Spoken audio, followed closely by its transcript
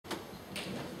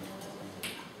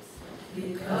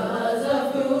Because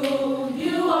of who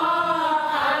you are,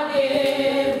 I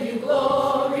give you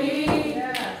glory.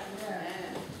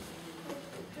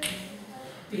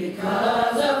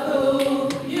 Because of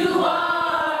who you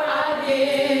are, I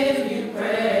give you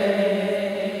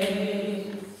praise.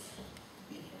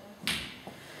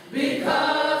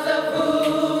 Because of who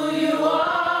you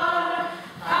are,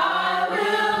 I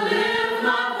will lift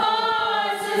my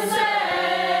voice and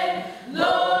say,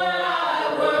 Lord,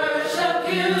 I worship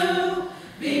you.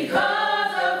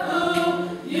 Because of who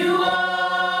you are,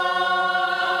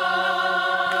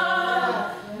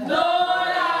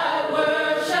 Lord, I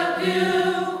worship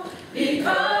you.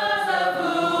 Because of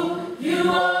who you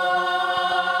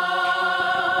are,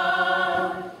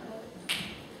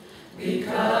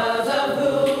 because of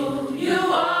who you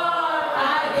are,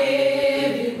 I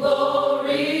give you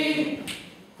glory.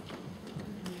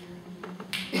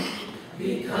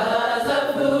 Because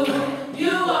of who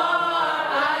you are,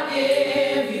 I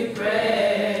give you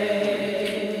praise.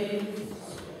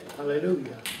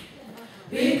 Hallelujah.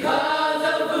 Because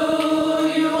of who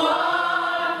you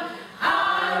are, I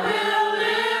will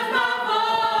lift my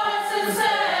voice and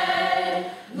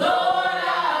say, Lord,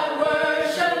 I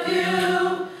worship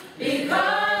you.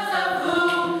 Because of who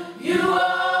you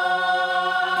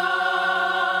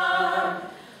are,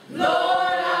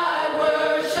 Lord, I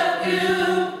worship you.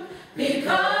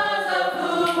 Because of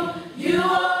who you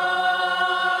are,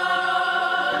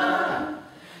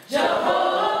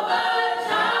 Jehovah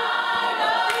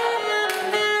Jireh,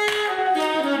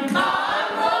 my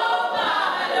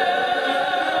provider,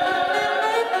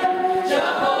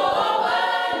 Jehovah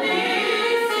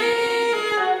Nissi,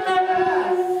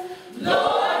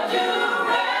 Lord, you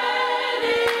reign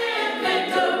in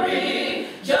victory,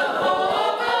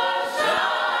 Jehovah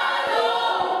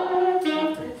Shalom,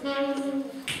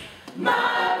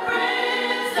 my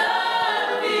Prince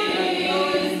of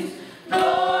Peace,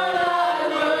 Lord, I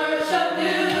worship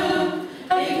you.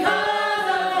 Because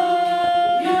of who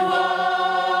you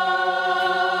are,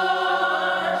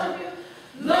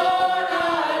 Lord,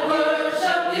 I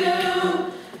worship you.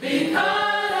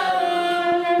 Because of who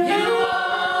you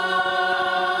are,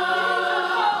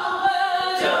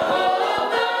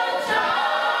 Jehovah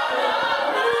Jireh,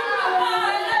 my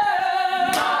provider,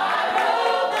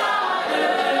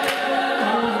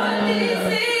 Jehovah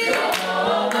Nissi,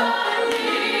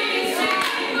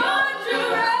 Lord, you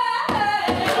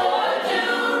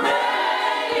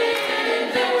reign in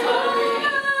victory,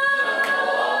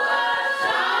 Jehovah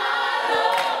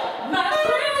Shalom, my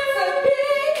Prince of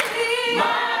Peace,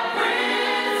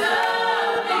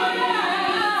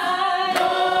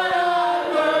 Lord, I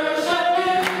worship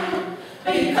you.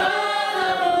 Because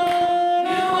of who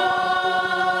you are,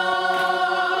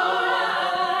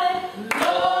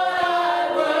 Lord, I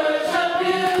worship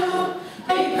you.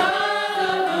 Because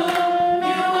of who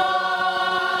you are,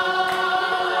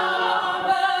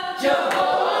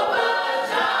 Jehovah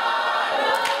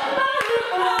Jireh, my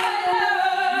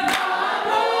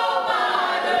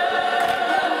provider,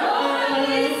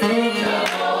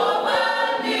 Jehovah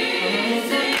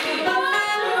Nissi,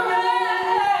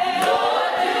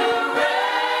 Lord, you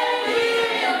reign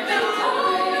in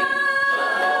victory,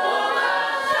 Jehovah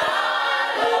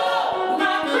Shalom,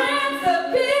 my Prince of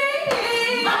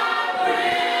Peace,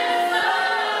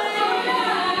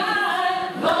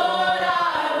 Lord,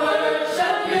 I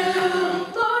worship you.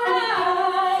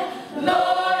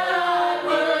 Lord, I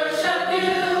worship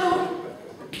you.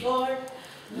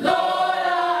 Lord,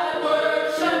 I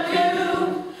worship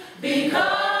you.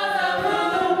 Because of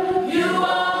who you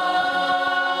are.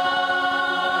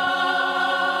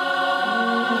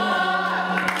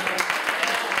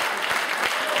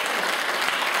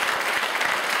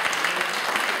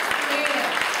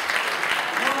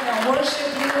 I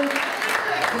worship you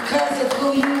because of who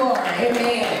you are.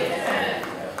 Amen.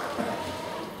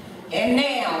 And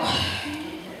now,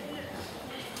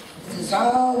 this is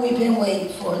all we've been waiting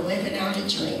for, living out a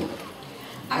dream.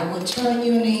 I will turn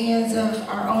you in the hands of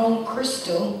our own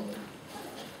Crystal